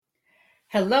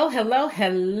Hello, hello,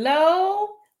 hello,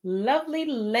 lovely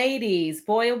ladies.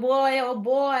 Boy, oh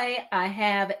boy, I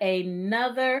have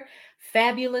another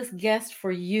fabulous guest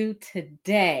for you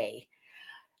today.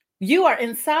 You are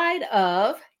inside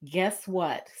of, guess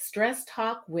what? Stress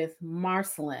Talk with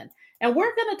Marcelin. And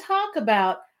we're going to talk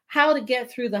about how to get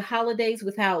through the holidays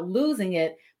without losing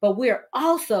it, but we're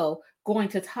also going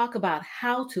to talk about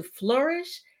how to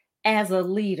flourish as a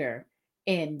leader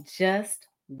in just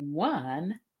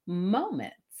one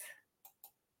moment.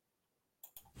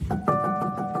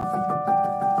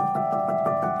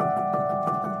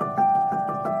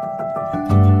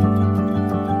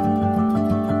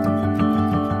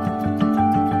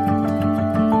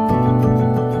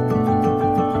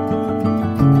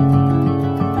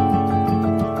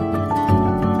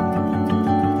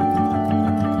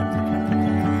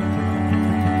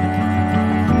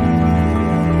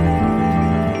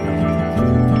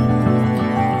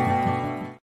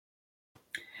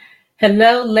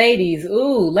 Hello, ladies.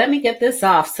 Ooh, let me get this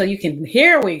off so you can.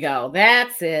 Here we go.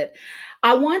 That's it.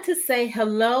 I want to say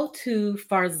hello to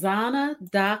Farzana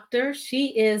Doctor.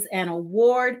 She is an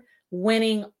award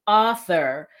winning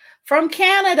author from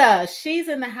Canada. She's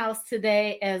in the house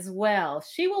today as well.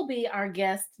 She will be our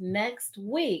guest next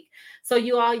week. So,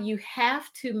 you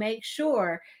have to make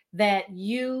sure that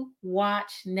you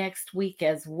watch next week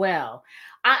as well.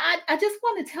 I just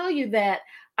want to tell you that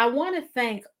I want to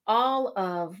thank all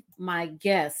of my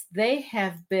guests. They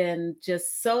have been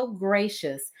just so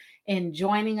gracious in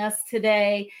joining us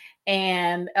today,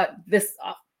 and this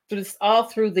all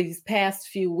through these past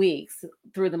few weeks,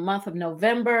 through the month of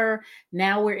November.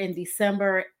 Now we're in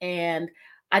December, and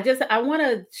I want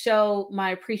to show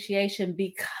my appreciation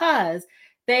because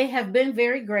they have been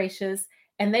very gracious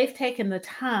and they've taken the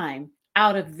time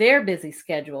out of their busy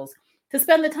schedules to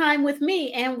spend the time with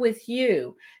me and with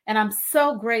you. And I'm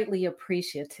so greatly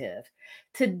appreciative.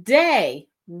 Today,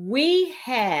 we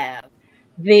have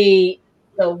the,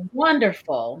 the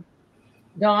wonderful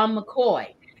Dawn McCoy.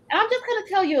 And I'm just going to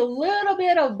tell you a little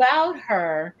bit about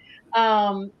her.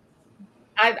 Um,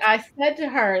 I said to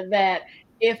her that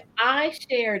if I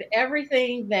shared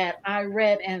everything that I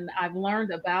read and I've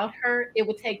learned about her, it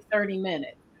would take 30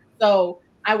 minutes. So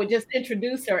I would just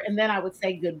introduce her and then I would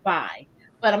say goodbye.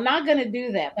 But I'm not going to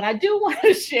do that. But I do want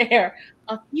to share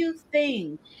a few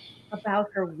things about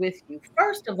her with you.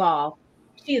 First of all,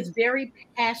 she is very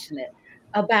passionate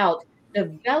about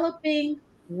developing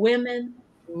women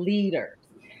leaders.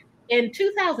 In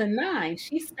 2009,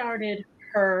 she started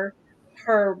her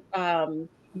her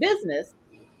business,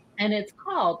 and it's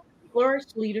called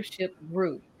Flourish Leadership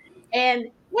Group. And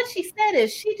what she said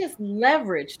is she just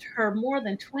leveraged her more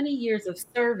than 20 years of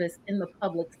service in the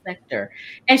public sector.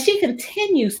 And she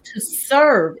continues to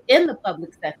serve in the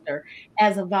public sector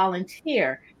as a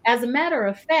volunteer. As a matter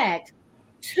of fact,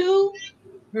 two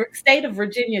state of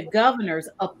Virginia governors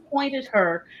appointed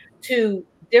her to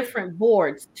different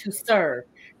boards to serve.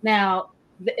 Now,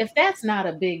 if that's not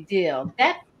a big deal,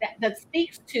 that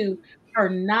speaks to her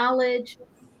knowledge,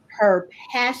 her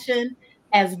passion,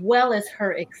 as well as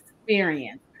her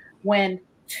experience. When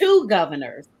two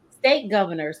governors, state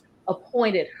governors,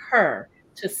 appointed her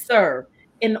to serve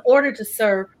in order to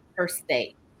serve her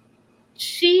state.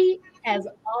 She has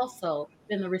also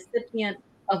been the recipient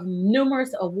of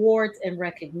numerous awards and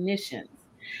recognitions.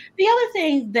 The other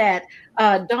thing that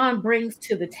Dawn brings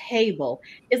to the table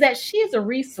is that she is a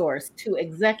resource to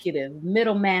executives,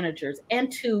 middle managers,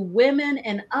 and to women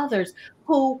and others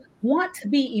who want to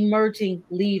be emerging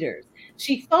leaders.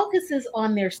 She focuses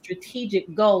on their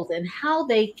strategic goals and how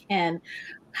they can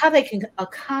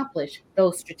accomplish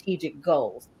those strategic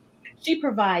goals. She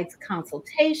provides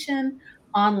consultation,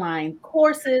 online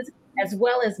courses, as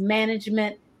well as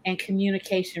management and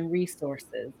communication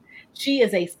resources. She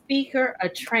is a speaker, a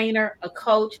trainer, a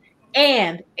coach,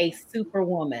 and a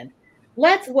superwoman.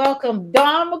 Let's welcome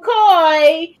Dawn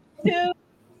McCoy to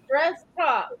Stress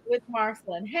Talk with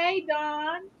Marcelin. Hey,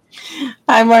 Dawn.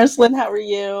 Hi, Marcelin. How are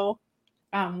you?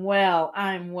 I'm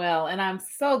well, and I'm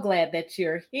so glad that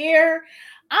you're here.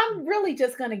 I'm really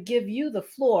just going to give you the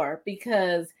floor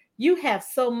because you have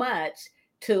so much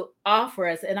to offer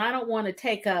us, and I don't want to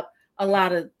take up a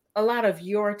lot of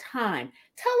your time.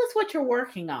 Tell us what you're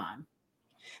working on.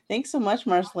 Thanks so much,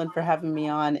 Marcelin, for having me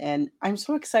on. And I'm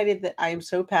so excited that I am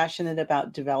so passionate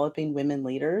about developing women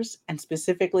leaders and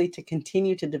specifically to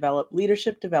continue to develop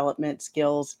leadership development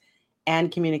skills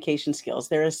and communication skills.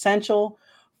 They're essential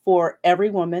for every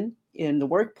woman in the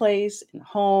workplace, in the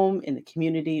home, in the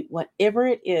community, whatever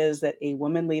it is that a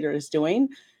woman leader is doing.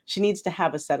 She needs to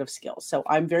have a set of skills. So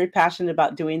I'm very passionate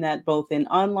about doing that both in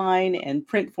online and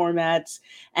print formats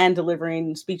and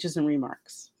delivering speeches and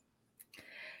remarks.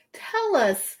 tell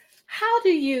us, how do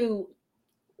you,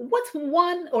 what's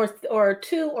one or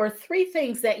two or three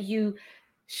things that you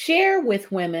share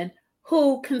with women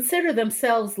who consider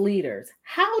themselves leaders?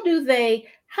 How do they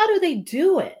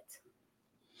do it?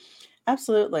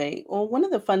 Absolutely. Well, one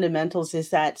of the fundamentals is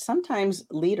that sometimes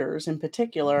leaders in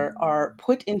particular are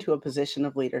put into a position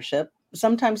of leadership.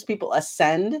 Sometimes people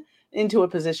ascend into a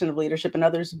position of leadership, and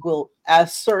others will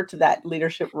assert that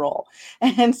leadership role.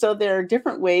 And so there are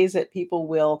different ways that people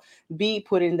will be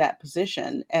put in that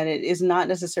position. And it is not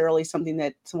necessarily something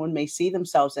that someone may see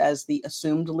themselves as the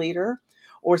assumed leader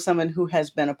or someone who has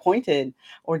been appointed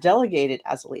or delegated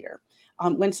as a leader.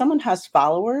 When someone has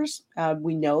followers,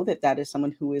 we know that that is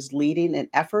someone who is leading an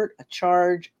effort, a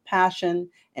charge, passion,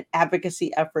 an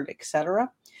advocacy effort,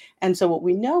 etc. And so what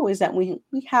we know is that we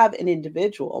have an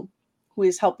individual who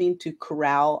is helping to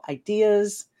corral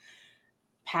ideas,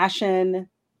 passion,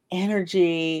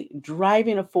 energy,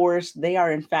 driving a force. They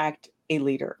are, in fact, a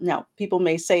leader. Now, people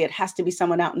may say it has to be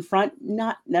someone out in front.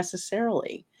 Not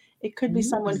necessarily. It could be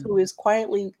someone Mm. who is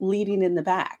quietly leading in the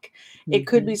back. It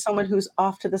could Mhm. be someone who's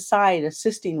off to the side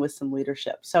assisting with some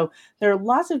leadership. So there are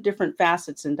lots of different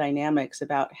facets and dynamics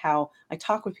about how I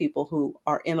talk with people who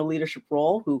are in a leadership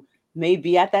role, who may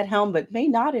be at that helm, but may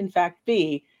not, in fact,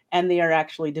 be. And they are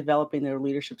actually developing their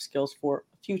leadership skills for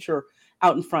a future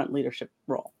out in front leadership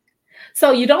role.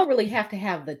 So you don't really have to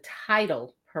have the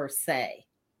title per se.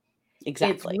 It's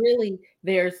Exactly. really,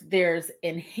 there's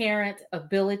inherent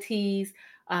abilities.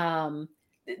 Um,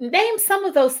 Name some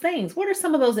of those things. What are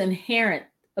some of those inherent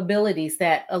abilities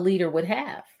that a leader would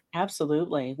have?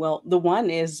 Absolutely. Well, the one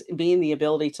is being the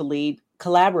ability to lead,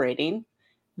 collaborating,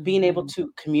 being able Mhm.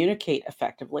 to communicate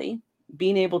effectively,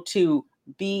 being able to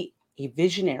be a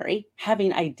visionary,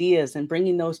 having ideas and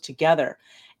bringing those together,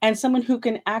 and someone who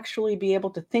can actually be able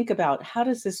to think about how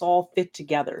does this all fit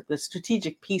together, the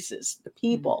strategic pieces, the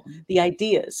people, Mhm. the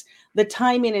ideas. The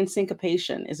timing and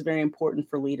syncopation is very important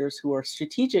for leaders who are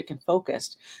strategic and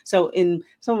focused. So in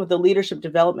some of the leadership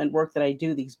development work that I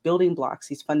do, these building blocks,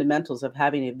 these fundamentals of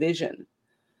having a vision,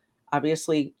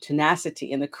 obviously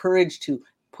tenacity and the courage to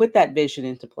put that vision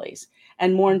into place,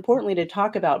 and more importantly to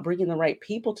talk about bringing the right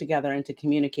people together and to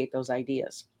communicate those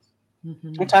ideas. I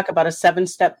Mhm. talk about a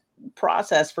 7-step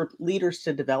process for leaders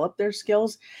to develop their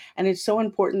skills, and it's so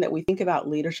important that we think about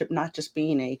leadership not just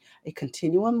being a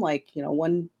continuum, like,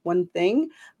 one thing,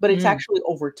 but it's Mm. actually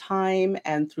over time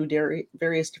and through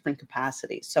various different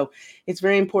capacities. So it's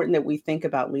very important that we think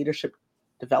about leadership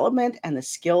development and the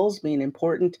skills being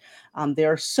important.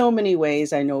 There are so many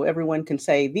ways. I know everyone can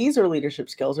say these are leadership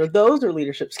skills or those are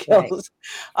leadership Right. skills,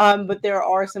 but there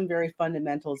are some very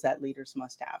fundamentals that leaders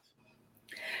must have.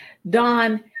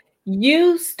 Dawn,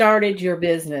 you started your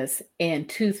business in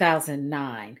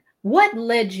 2009. What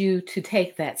led you to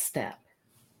take that step?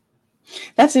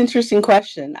 That's an interesting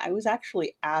question. I was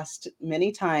actually asked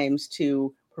many times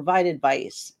to provide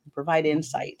advice, provide Mhm.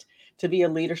 insight, to be a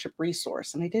leadership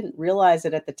resource. And I didn't realize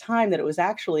it at the time that it was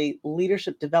actually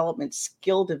leadership development,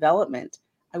 skill development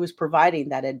I was providing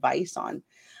that advice on.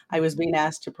 I was Mhm. being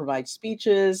asked to provide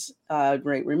speeches,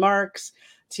 write remarks,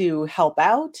 to help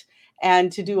out,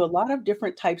 and to do a lot of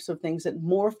different types of things that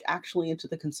morphed actually into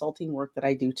the consulting work that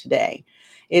I do today.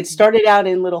 It Mhm. started out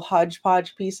in little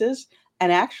hodgepodge pieces,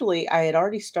 and actually, I had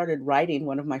already started writing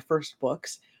one of my first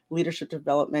books, Leadership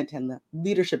Development and the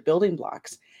Leadership Building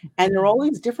Blocks. And there were Mhm. all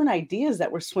these different ideas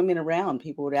that were swimming around.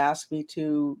 People would ask me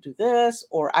to do this,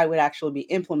 or I would actually be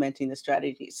implementing the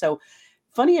strategy. So,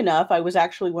 funny enough, I was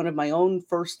actually one of my own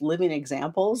first living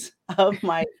examples of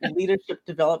my leadership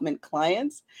development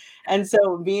clients. And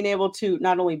so, being able to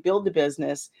not only build the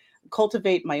business,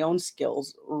 cultivate my own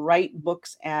skills, write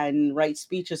books, and write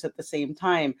speeches at the same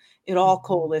time, it all Mhm.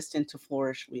 coalesced into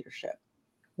Flourish Leadership.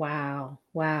 Wow.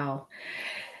 Wow.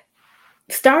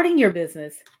 Starting your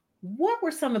business, what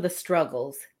were some of the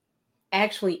struggles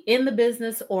actually in the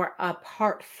business or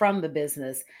apart from the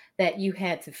business that you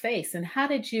had to face, and how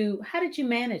did you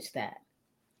manage that?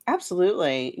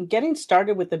 Absolutely. Getting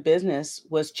started with the business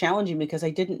was challenging because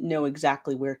I didn't know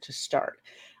exactly where to start.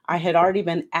 I had already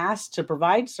been asked to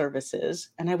provide services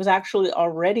and I was actually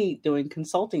already doing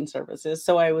consulting services.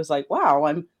 So I was like, wow,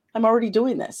 I'm already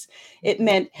doing this. It Mhm.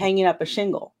 meant hanging up a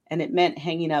shingle and it meant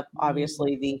hanging up Mm.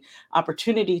 obviously the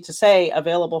opportunity to say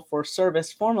available for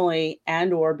service formally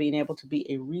and or being able to be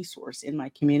a resource in my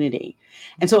community.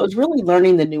 And so it was really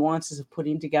learning the nuances of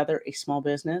putting together a small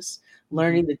business, Mhm.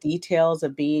 learning the details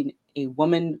of being a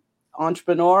woman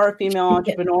entrepreneur, a female Yeah.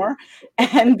 entrepreneur,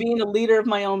 and being a leader of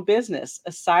my own business,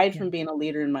 aside Yeah. from being a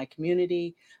leader in my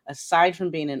community, aside from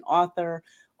being an author.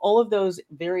 All of those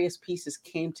various pieces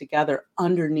came together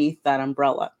underneath that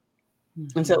umbrella.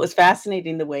 And so it was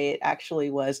fascinating the way it actually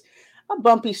was a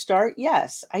bumpy start.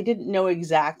 Yes, I didn't know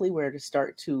exactly where to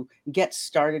start to get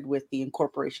started with the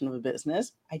incorporation of a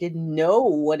business. I didn't know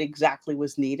what exactly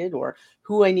was needed or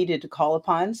who I needed to call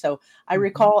upon. So I Mhm.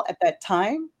 recall at that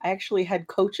time, I actually had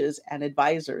coaches and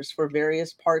advisors for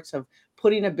various parts of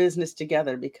putting a business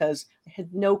together because I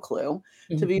had no clue.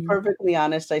 To be Mhm. perfectly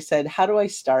honest, I said, "How do I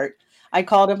start?" I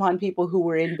called upon people who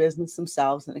were in business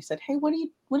themselves and I said, "Hey, what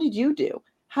did you do?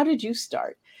 How did you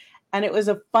start?" And it was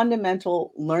a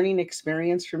fundamental learning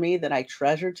experience for me that I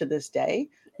treasure to this day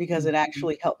because it Mhm.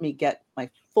 actually helped me get my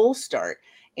full start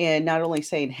in not only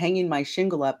saying hanging my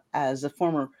shingle up as a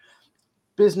former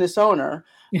business owner,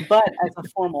 but as a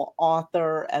formal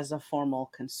author, as a formal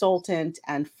consultant,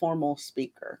 and formal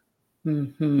speaker.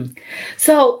 Mhm.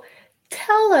 So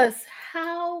tell us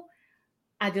how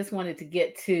I just wanted to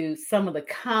get to some of the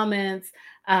comments.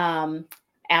 Um,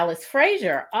 Alice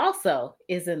Frazier also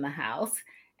is in the house.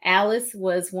 Alice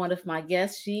was one of my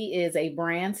guests. She is a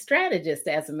brand strategist,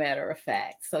 as a matter of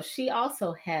fact. So she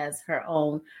also has her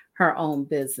own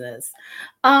business.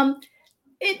 Um,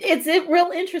 it's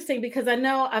real interesting because I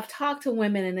know I've talked to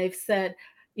women and they've said,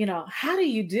 how do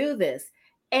you do this?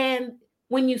 And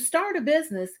when you start a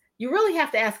business, you really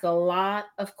have to ask a lot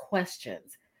of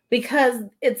questions because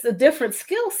it's a different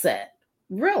skill set,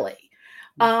 really.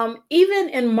 Even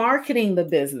in marketing the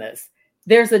business,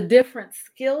 there's a different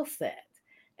skill set.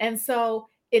 And so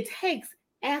it takes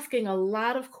asking a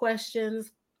lot of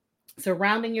questions,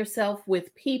 surrounding yourself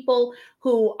with people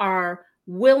who are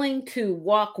willing to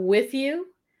walk with you,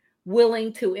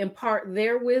 willing to impart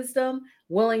their wisdom,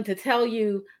 willing to tell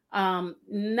you,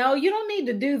 no, you don't need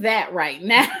to do that right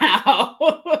now.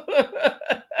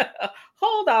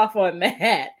 Hold off on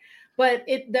that. But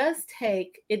it does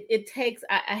take, it takes,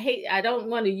 I hate, I don't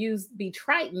want to be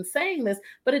trite in saying this,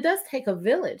 but it does take a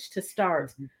village to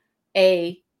start Mhm.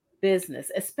 a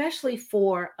business, especially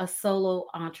for a solo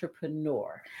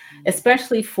entrepreneur, Mhm.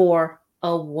 especially for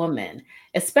a woman,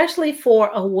 especially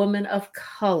for a woman of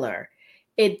color.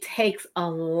 It takes a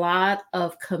lot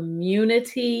of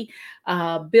community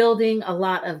building, a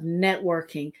lot of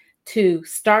networking to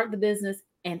start the business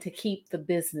and to keep the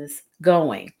business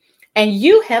going. And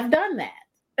you have done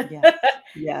Yes. that.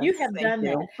 You Yes. have Thank done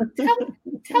that. you.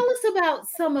 Tell us about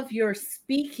some of your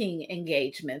speaking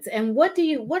engagements and what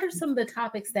are some of the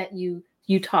topics that you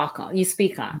talk on, you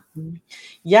speak on? Mhm.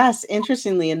 Yes,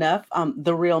 interestingly enough,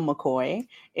 the real McCoy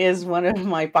is one of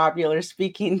my popular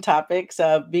speaking topics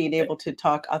of being able to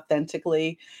talk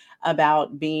authentically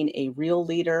about being a real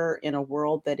leader in a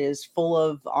world that is full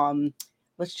of,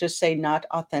 let's just say, not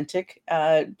authentic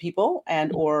people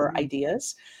and or Mhm,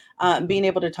 ideas. mhm, Being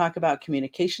able to talk about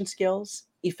communication skills,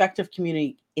 effective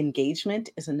community engagement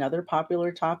is another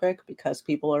popular topic because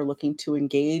people are looking to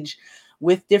engage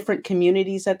with different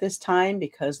communities at this time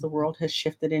because the world has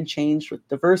shifted and changed with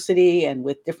diversity and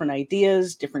with different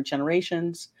ideas, different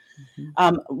generations.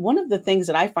 mhm, One of the things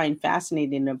that I find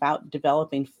fascinating about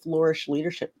developing Flourish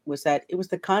Leadership was that it was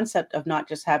the concept of not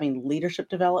just having leadership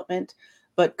development,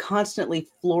 but constantly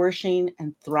flourishing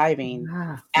and thriving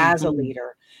as a mhm,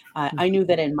 leader. I mhm, knew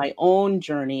that in my own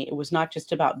journey, it was not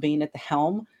just about being at the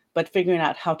helm, but figuring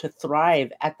out how to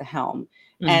thrive at the helm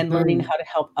and learning mhm, how to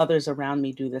help others around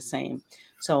me do the same.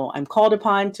 So I'm called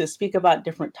upon to speak about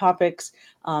different topics.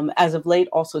 As of late,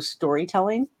 also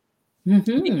storytelling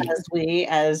mhm, because we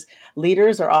as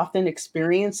leaders are often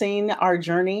experiencing our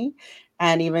journey.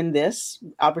 And even this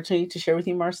opportunity to share with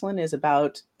you, Marcelin, is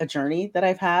about a journey that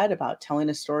I've had about telling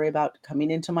a story about coming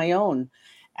into my own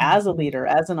as a mhm, leader,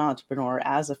 as an entrepreneur,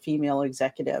 as a female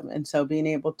executive. And so being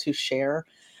able to share,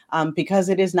 because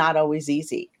it is not always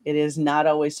easy. It is not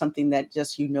always something that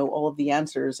just you know all of the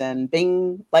answers and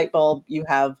bing, light bulb, you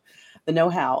have the know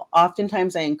how.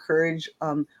 Oftentimes, I encourage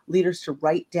leaders to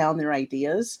write down their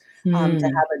ideas, to mhm,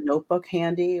 have a notebook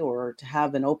handy or to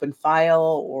have an open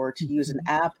file or to use an mhm,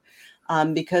 app.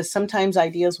 Because sometimes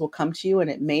ideas will come to you and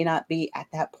it may not be at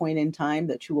that point in time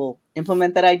that you will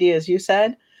implement that idea, as you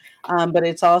said. But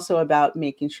it's also about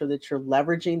making sure that you're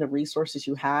leveraging the resources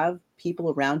you have,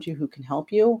 people around you who can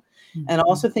help you, and mhm,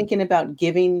 also thinking about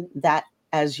giving that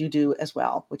as you do as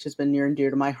well, which has been near and dear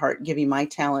to my heart, giving my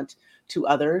talent to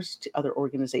others, to other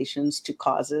organizations, to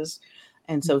causes.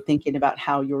 And so thinking about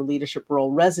how your leadership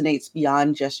role resonates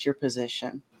beyond just your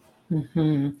position.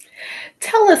 mhm.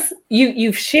 Tell us,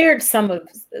 you've shared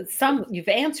you've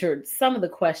answered some of the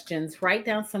questions, write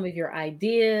down some of your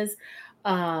ideas,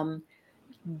 um,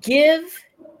 give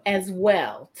as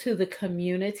well to the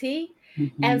community,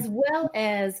 Mhm. as well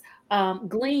as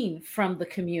glean from the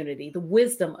community, the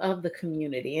wisdom of the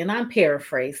community. And I'm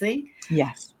paraphrasing.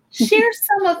 Yes. Share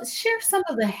some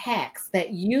of the hacks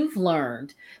that you've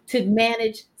learned to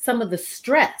manage some of the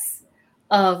stress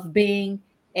of being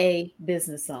a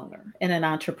business owner and an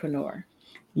entrepreneur.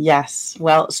 Yes.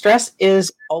 Well, stress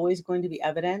is always going to be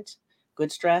evident,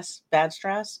 good stress, bad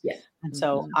stress. Yeah. And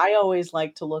so Mhm. I always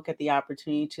like to look at the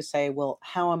opportunity to say, well,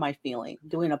 how am I feeling?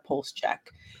 Doing a pulse check.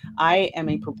 I am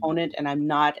a proponent and I'm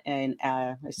not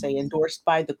I say endorsed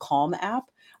by the Calm app.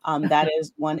 That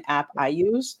is one app I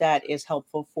use that is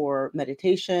helpful for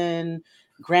meditation,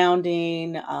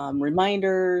 grounding,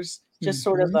 reminders, just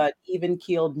sort of Mhm. a even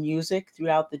keeled music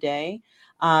throughout the day.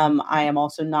 I am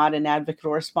also not an advocate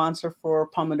or a sponsor for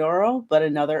Pomodoro, but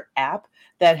another app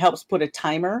that helps put a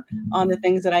timer on the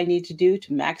things that I need to do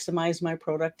to maximize my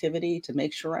productivity, to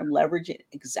make sure I'm leveraging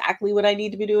exactly what I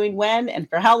need to be doing when and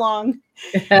for how long.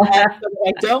 And so that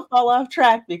I don't fall off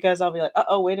track because I'll be like,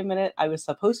 oh, wait a minute, I was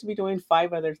supposed to be doing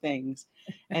 5 other things.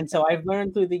 And so I've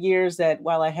learned through the years that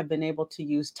while I have been able to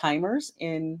use timers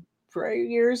in prior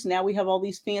years, now we have all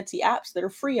these fancy apps that are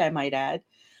free, I might add.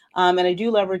 And I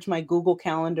do leverage my Google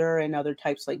Calendar and other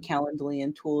types like Calendly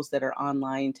and tools that are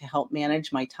online to help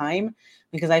manage my time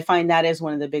because I find that is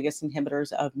one of the biggest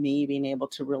inhibitors of me being able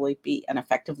to really be an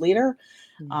effective leader,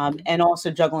 Mhm. and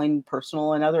also juggling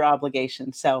personal and other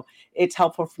obligations. So it's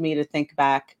helpful for me to think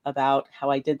back about how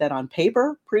I did that on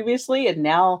paper previously and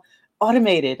now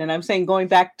automated. And I'm saying going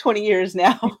back 20 years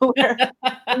now where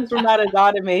things were not as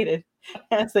automated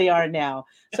as they are now.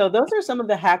 So those are some of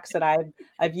the hacks that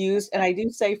I've used. And I do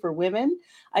say for women,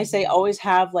 I say Mhm. always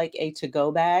have like a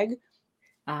to-go bag.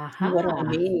 What do I Aha.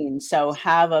 mean? So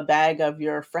have a bag of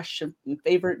your fresh and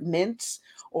favorite mints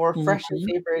or fresh and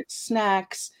Mhm. favorite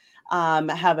snacks.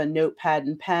 Have a notepad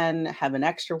and pen, have an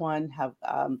extra one, have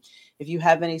if you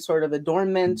have any sort of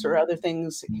adornments or other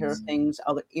things, hair things,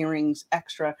 other earrings,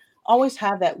 extra, always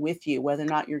have that with you, whether or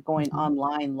not you're going Mhm.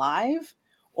 online live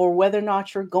or whether or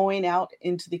not you're going out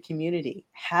into the community.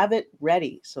 Have it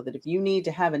ready so that if you need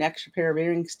to have an extra pair of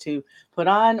earrings to put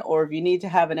on, or if you need to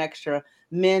have an extra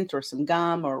mint or some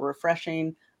gum or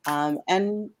refreshing,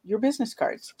 and your business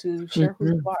cards to share who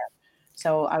you Mhm. are.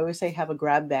 So I always say have a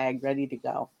grab bag ready to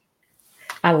go.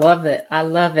 I love it. I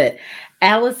love it.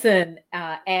 Allison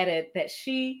added that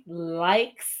she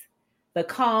likes the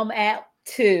Calm app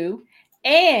too,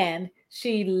 and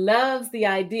she loves the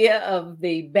idea of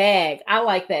the bag. I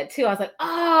like that too. I was like,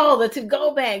 oh, the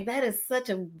to-go bag. That is such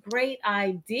a great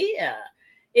idea.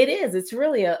 It is. It's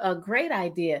really a great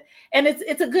idea. And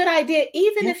it's a good idea,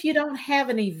 even Yeah. if you don't have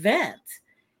an event.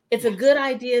 It's a Yes. good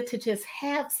idea to just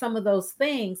have some of those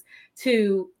things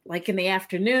to, like in the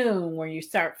afternoon where you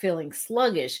start feeling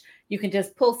sluggish, you can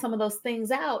just pull some of those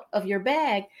things out of your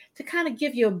bag to kind of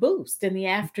give you a boost in the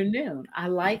afternoon. I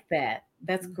like that.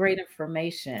 That's Mhm. great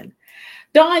information.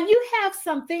 Dawn, you have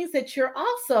some things that you're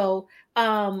also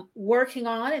working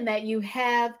on and that you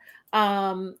have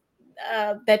um,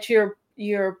 that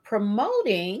you're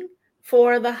promoting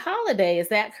for the holiday. Is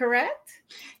that correct?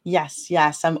 Yes,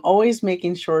 yes. I'm always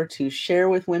making sure to share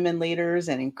with women leaders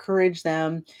and encourage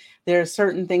them. There are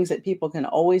certain things that people can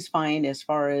always find as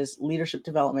far as leadership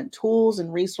development tools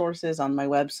and resources on my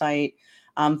website.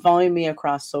 Following me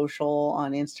across social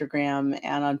on Instagram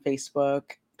and on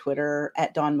Facebook, Twitter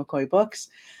at Dawn McCoy Books,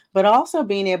 but also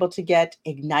being able to get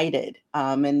ignited.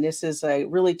 And this is a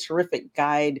really terrific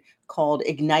guide called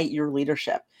Ignite Your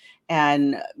Leadership.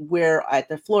 And we're at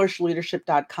the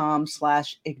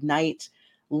flourishleadership.com/ignite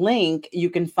link, you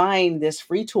can find this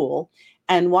free tool.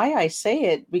 And why I say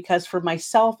it, because for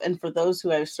myself and for those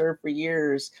who I've served for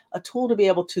years, a tool to be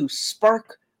able to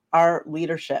spark our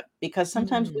leadership, because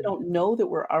sometimes we Mm, don't know that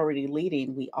we're already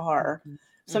leading. We are. mhm, mhm,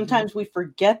 Sometimes we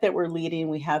forget that we're leading.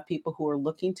 We have people who are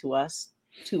looking to us,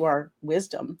 to our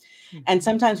wisdom. And mhm.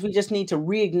 sometimes we just need to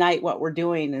reignite what we're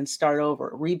doing and start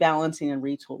over, rebalancing and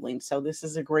retooling. So this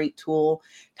is a great tool.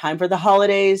 Time for the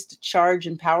holidays to charge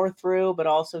and power through, but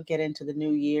also get into the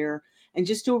new year and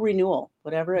just do a renewal,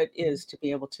 whatever it is, to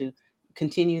be able to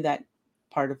continue that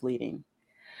part of leading.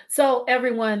 So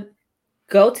everyone,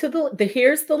 go to the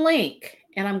here's the link,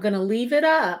 and I'm going to leave it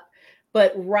up,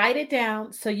 but write it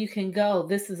down so you can go.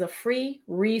 This is a free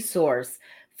resource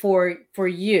for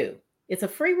you. It's a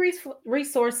free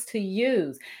resource to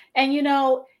use. And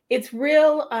it's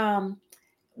real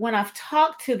when I've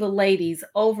talked to the ladies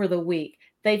over the week,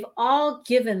 they've all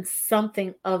given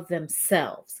something of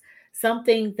themselves,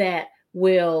 something that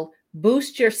will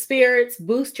boost your spirits,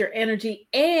 boost your energy,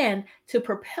 and to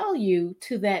propel you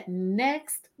to that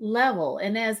next level.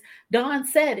 And as Dawn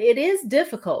said, it is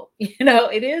difficult.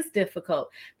 It is difficult.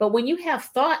 But when you have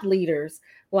thought leaders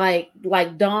like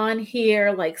Dawn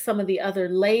here, like some of the other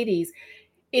ladies,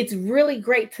 it's really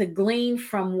great to glean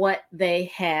from what they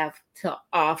have to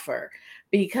offer,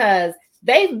 because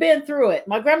they've been through it.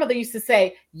 My grandmother used to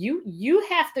say, you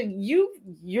have to,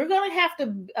 you're gonna have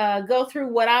to go through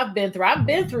what I've been through. I've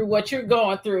been through what you're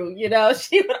going through.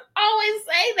 She would always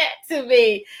say that to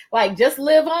me, like, just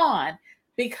live on,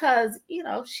 because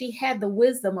she had the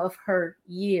wisdom of her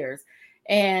years.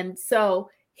 And so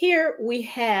here we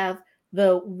have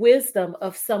the wisdom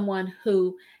of someone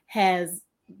who has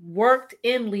worked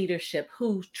in leadership,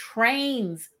 who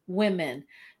trains women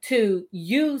to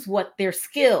use what their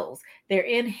skills, their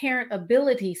inherent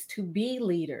abilities to be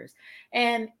leaders.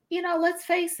 And, let's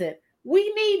face it,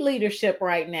 we need leadership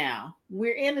right now.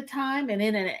 We're in a time and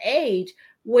in an age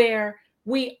where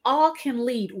we all can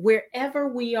lead wherever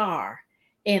we are,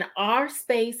 in our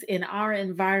space, in our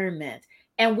environment.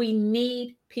 And we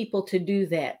need people to do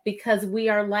that, because we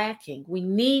are lacking. We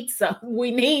need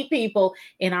people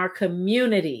in our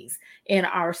communities, in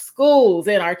our schools,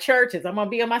 in our churches. I'm going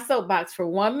to be on my soapbox for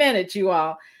 1 minute, you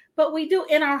all. But we do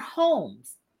in our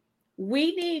homes.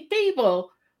 We need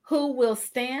people who will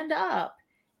stand up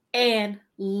and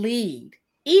lead,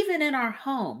 even in our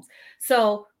homes.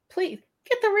 So please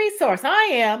get the resource.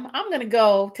 I'm going to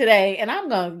go today and I'm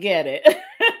going to get it.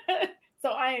 So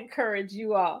I encourage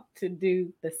you all to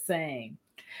do the same.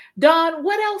 Dawn,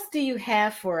 what else do you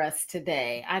have for us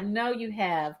today? I know you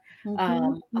have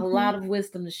a lot of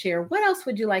wisdom to share. What else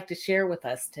would you like to share with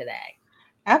us today?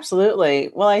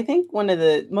 Absolutely. Well, I think one of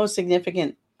the most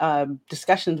significant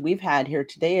discussions we've had here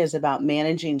today is about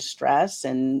managing stress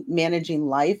and managing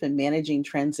life and managing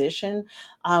transition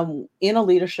in a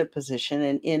leadership position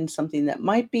and in something that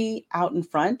might be out in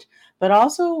front, but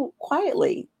also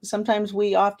quietly. Sometimes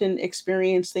we often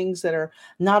experience things that are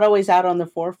not always out on the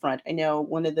forefront. I know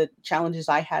one of the challenges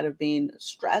I had of being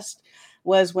stressed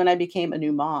was when I became a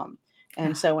new mom.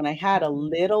 And so when I had a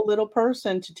little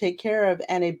person to take care of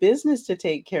and a business to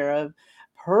take care of,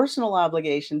 personal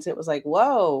obligations, it was like,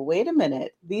 whoa, wait a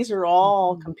minute. These are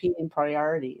all competing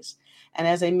priorities. And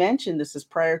as I mentioned, this is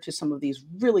prior to some of these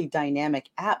really dynamic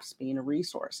apps being a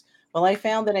resource. Well, I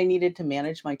found that I needed to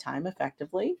manage my time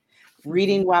effectively.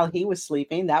 Reading while he was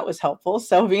sleeping, that was helpful.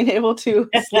 So being able to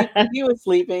sleep when he was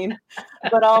sleeping,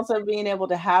 but also being able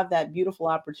to have that beautiful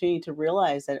opportunity to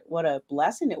realize that what a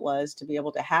blessing it was to be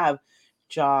able to have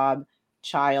job,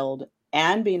 child,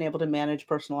 and being able to manage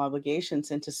personal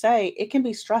obligations, and to say it can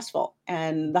be stressful.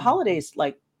 And the holidays,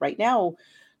 like right now,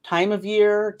 time of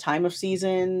year, time of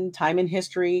season, time in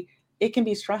history, it can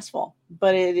be stressful,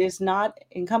 but it is not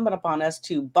incumbent upon us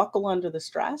to buckle under the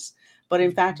stress, but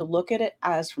in fact, to look at it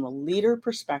as from a leader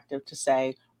perspective to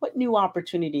say, what new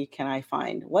opportunity can I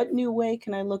find? What new way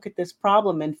can I look at this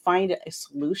problem and find a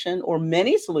solution or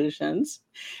many solutions?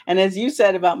 And as you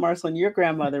said about Marceline, your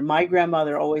grandmother, my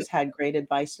grandmother always had great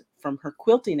advice from her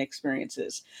quilting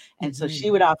experiences. And so she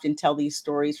would often tell these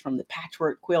stories from the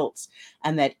patchwork quilts,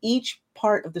 and that each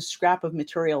part of the scrap of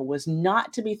material was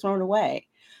not to be thrown away.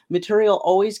 Material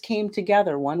always came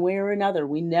together one way or another.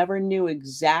 We never knew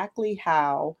exactly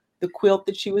how the quilt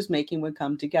that she was making would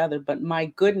come together. But my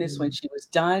goodness, when she was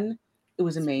done, it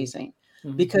was amazing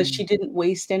because she didn't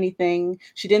waste anything.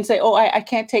 She didn't say, oh, I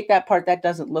can't take that part. That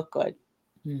doesn't look good.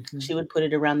 She would put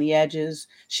it around the edges.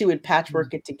 She would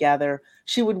patchwork it together.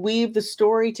 She would weave the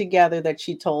story together that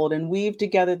she told and weave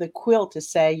together the quilt to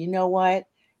say, you know what?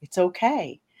 It's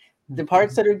okay. The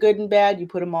parts that are good and bad, you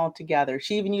put them all together.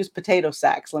 She even used potato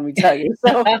sacks, let me tell you.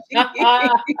 So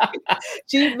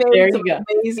she made some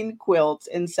amazing quilts.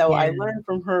 And so I learned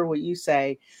from her what you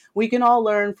say. We can all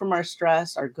learn from our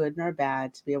stress, our good and our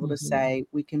bad, to be able to say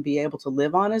we can be able to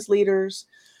live on as leaders,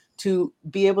 to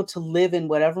be able to live in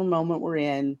whatever moment we're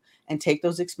in and take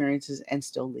those experiences and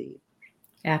still lead.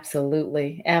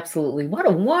 Absolutely. Absolutely. What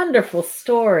a wonderful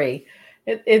story.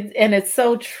 And it's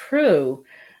so true.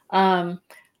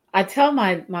 I tell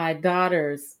my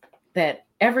daughters that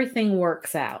everything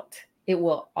works out. It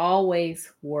will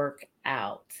always work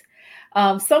out.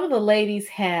 Some of the ladies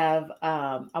have,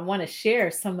 I want to share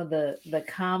some of the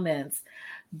comments.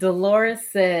 Dolores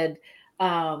said,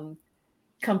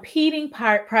 competing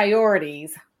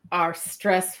priorities are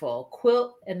stressful.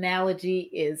 Quilt analogy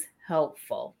is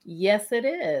helpful. Yes, it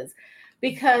is.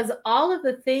 Because all of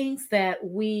the things that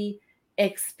we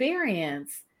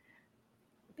experience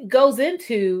goes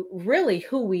into really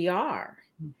who we are.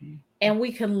 And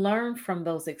we can learn from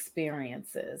those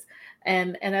experiences.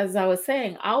 And as I was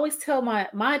saying, I always tell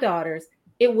my daughters,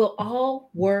 it will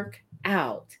all work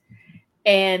out.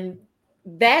 And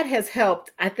that has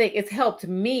helped. I think it's helped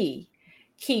me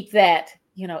keep that,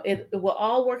 it will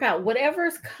all work out.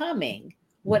 Whatever's coming,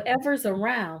 whatever's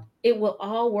around, it will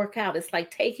all work out. It's like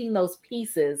taking those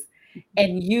pieces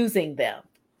and using them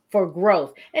for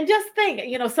growth. And just think,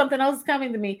 something else is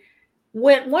coming to me.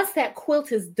 Once that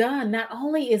quilt is done, not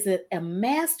only is it a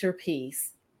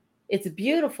masterpiece, it's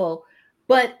beautiful,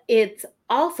 but it's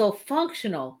also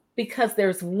functional because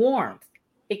there's warmth.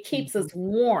 It keeps us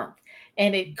warm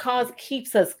and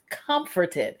keeps us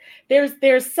comforted.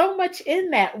 There's so much in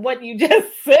that, what you just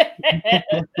said.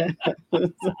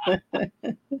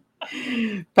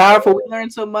 Powerful. We learn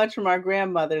so much from our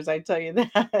grandmothers, I tell you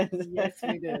that. Yes,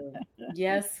 we do.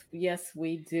 Yes,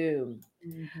 we do.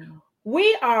 Mhm.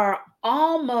 We are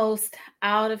almost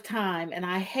out of time, and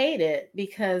I hate it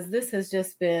because it's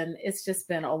just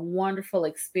been a wonderful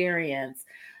experience.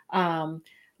 Um,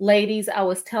 Ladies, I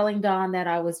was telling Dawn that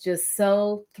I was just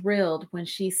so thrilled when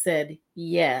she said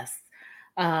yes,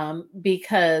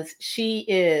 because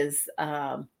she's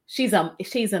an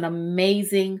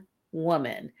amazing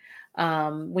woman.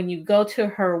 When you go to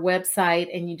her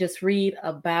website and you just read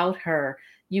about her,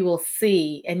 you'll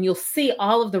see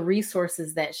all of the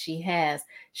resources that she has.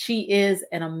 She is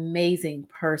an amazing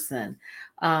person.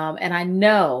 And I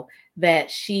know that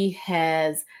she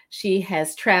has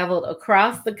traveled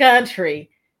across the country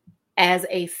as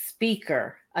a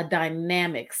speaker, a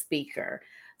dynamic speaker.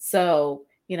 So,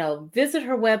 visit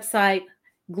her website,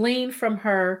 glean from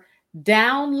her,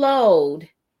 download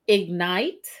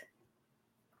Ignite,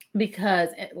 because,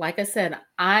 like I said,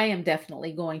 I am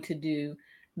definitely going to do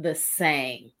the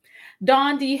same.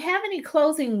 Dawn, do you have any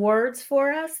closing words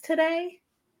for us today?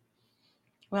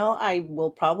 Well, I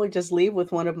will probably just leave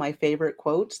with one of my favorite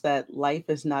quotes that life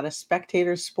is not a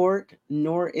spectator sport,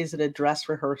 nor is it a dress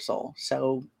rehearsal.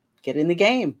 So get in the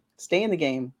game, stay in the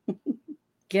game.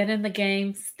 Get in the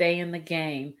game, stay in the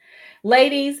game.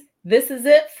 Ladies, this is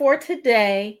it for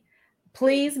today.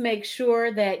 Please make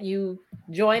sure that you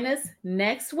join us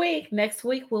next week. Next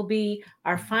week will be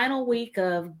our final week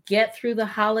of Get Through the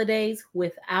Holidays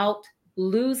Without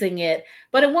Losing It,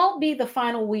 but it won't be the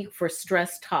final week for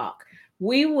Stress Talk.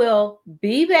 We will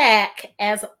be back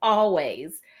as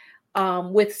always,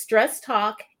 with Stress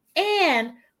Talk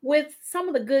and with some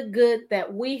of the good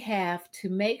that we have to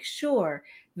make sure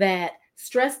that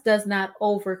stress does not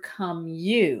overcome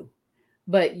you,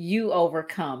 but you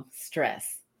overcome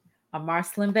stress. I'm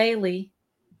Marcelyn Bailey.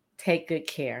 Take good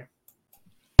care.